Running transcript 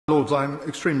Lords, I'm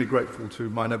extremely grateful to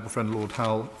my noble friend Lord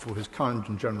Howell for his kind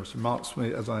and generous remarks to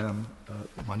me, as I am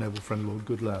my noble friend Lord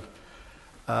Goodlad.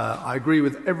 I agree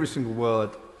with every single word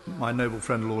my noble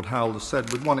friend Lord Howell has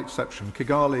said, with one exception.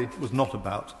 Kigali was not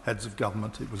about heads of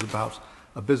government. It was about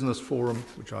a business forum,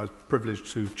 which I was privileged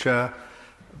to chair,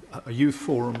 a youth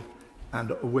forum,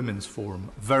 and a women's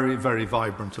forum. Very, very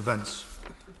vibrant events.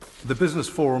 The business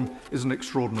forum is an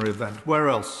extraordinary event. Where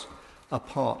else,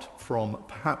 apart from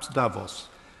perhaps Davos,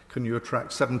 can you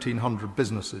attract 1,700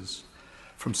 businesses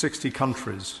from 60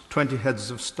 countries, 20 heads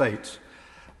of state,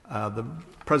 the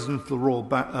president of the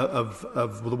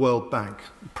World Bank,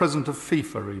 president of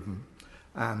FIFA even,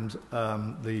 and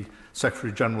the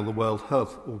Secretary General of the World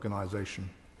Health Organization.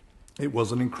 It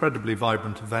was an incredibly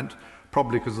vibrant event,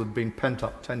 probably because there had been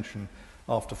pent-up tension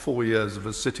after 4 years of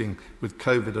us sitting with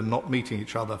COVID and not meeting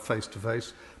each other face to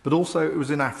face, but also it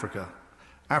was in Africa.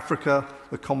 Africa,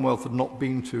 the Commonwealth had not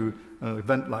been to an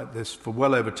event like this for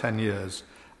well over 10 years,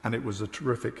 and it was a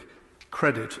terrific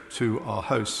credit to our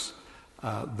hosts,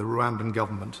 the Rwandan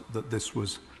government, that this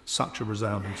was such a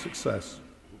resounding success.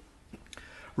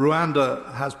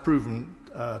 Rwanda has proven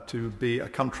to be a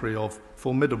country of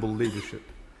formidable leadership.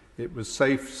 It was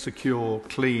safe, secure,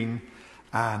 clean,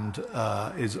 and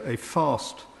is a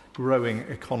fast-growing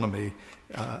economy,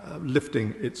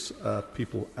 lifting its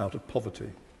people out of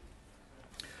poverty.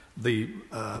 The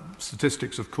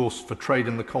statistics, of course, for trade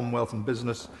in the Commonwealth and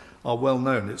business are well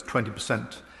known. It's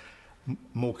 20%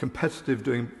 more competitive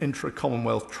doing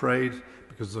intra-Commonwealth trade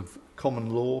because of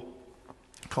common law,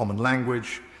 common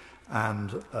language,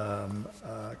 and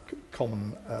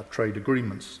common trade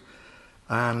agreements.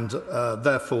 And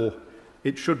therefore,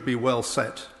 it should be well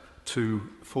set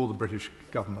for the British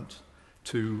government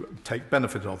to take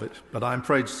benefit of it. But I'm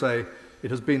afraid to say it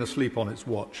has been asleep on its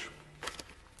watch.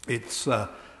 It's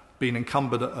been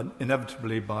encumbered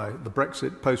inevitably by the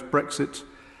post-Brexit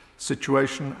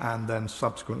situation and then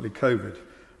subsequently COVID.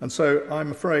 And so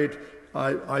I'm afraid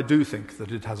I do think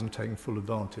that it hasn't taken full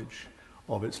advantage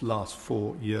of its last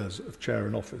 4 years of chair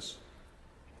in office.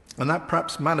 And that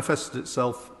perhaps manifested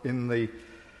itself in the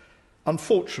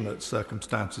unfortunate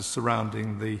circumstances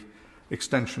surrounding the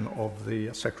extension of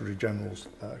the Secretary-General's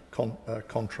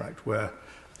contract, where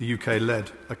the UK led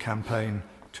a campaign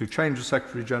to change the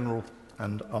Secretary-General,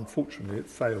 and unfortunately it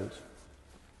failed.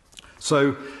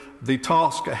 So the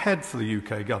task ahead for the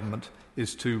UK government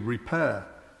is to repair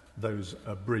those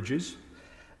bridges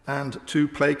and to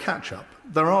play catch-up.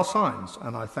 There are signs,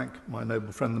 and I thank my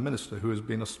noble friend the Minister, who has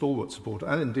been a stalwart supporter,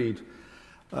 and indeed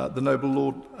the noble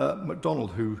Lord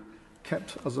MacDonald, who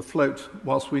kept us afloat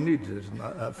whilst we needed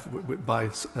it by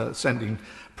sending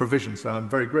provisions. So I'm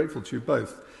very grateful to you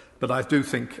both. But I do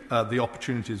think the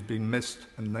opportunity has been missed,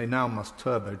 and they now must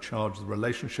turbocharge the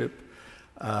relationship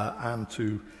and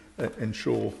to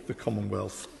ensure the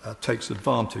Commonwealth takes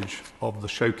advantage of the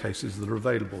showcases that are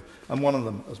available. And one of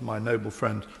them, as my noble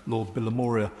friend Lord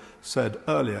Billamoria said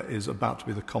earlier, is about to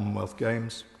be the Commonwealth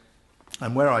Games.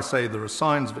 And where I say there are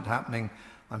signs of it happening,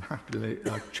 I'm happily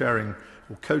chairing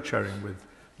or co-chairing with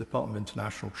the Department of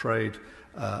International Trade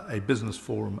a business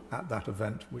forum at that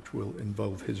event, which will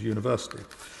involve his university.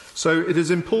 So it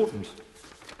is important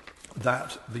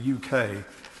that the UK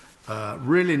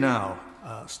really now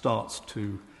starts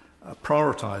to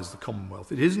prioritise the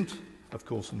Commonwealth. It isn't, of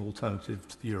course, an alternative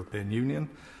to the European Union,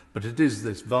 but it is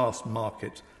this vast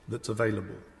market that's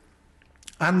available.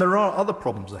 And there are other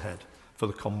problems ahead for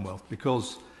the Commonwealth,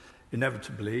 because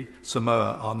inevitably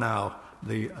Samoa are now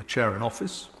the chair in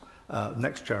office,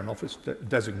 next chair in office,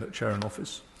 designate chair in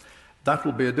office. That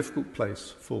will be a difficult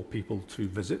place for people to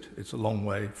visit. It's a long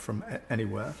way from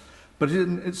anywhere. But it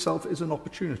in itself is an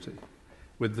opportunity.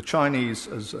 With the Chinese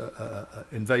as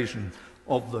invasion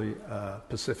of the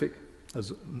Pacific,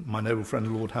 as my noble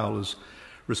friend Lord Howell has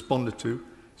responded to,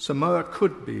 Samoa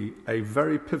could be a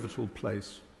very pivotal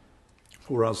place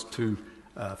for us to,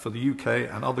 for the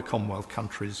UK and other Commonwealth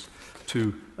countries,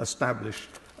 to establish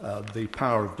the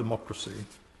power of democracy.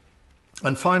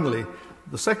 And finally,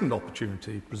 the second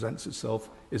opportunity presents itself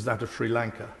is that of Sri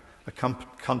Lanka, a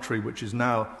country which is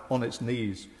now on its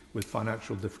knees with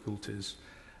financial difficulties,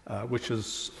 which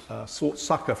has sought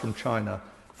succour from China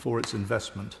for its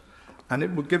investment. And it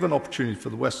would give an opportunity for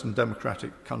the Western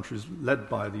democratic countries led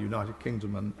by the United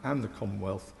Kingdom and the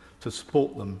Commonwealth to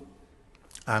support them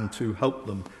and to help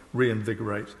them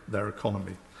reinvigorate their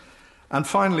economy. And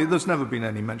finally, there's never been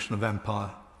any mention of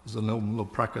empire, as the noble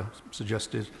Lord Pracker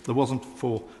suggested. There wasn't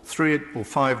for 3 or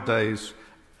 5 days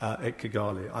at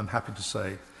Kigali, I'm happy to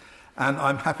say. And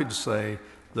I'm happy to say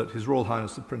that His Royal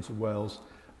Highness the Prince of Wales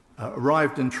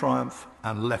arrived in triumph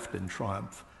and left in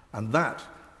triumph. And that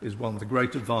is one of the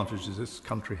great advantages this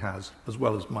country has, as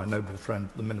well as my noble friend,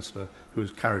 the Minister, who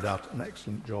has carried out an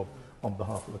excellent job on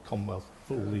behalf of the Commonwealth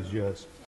for all these years.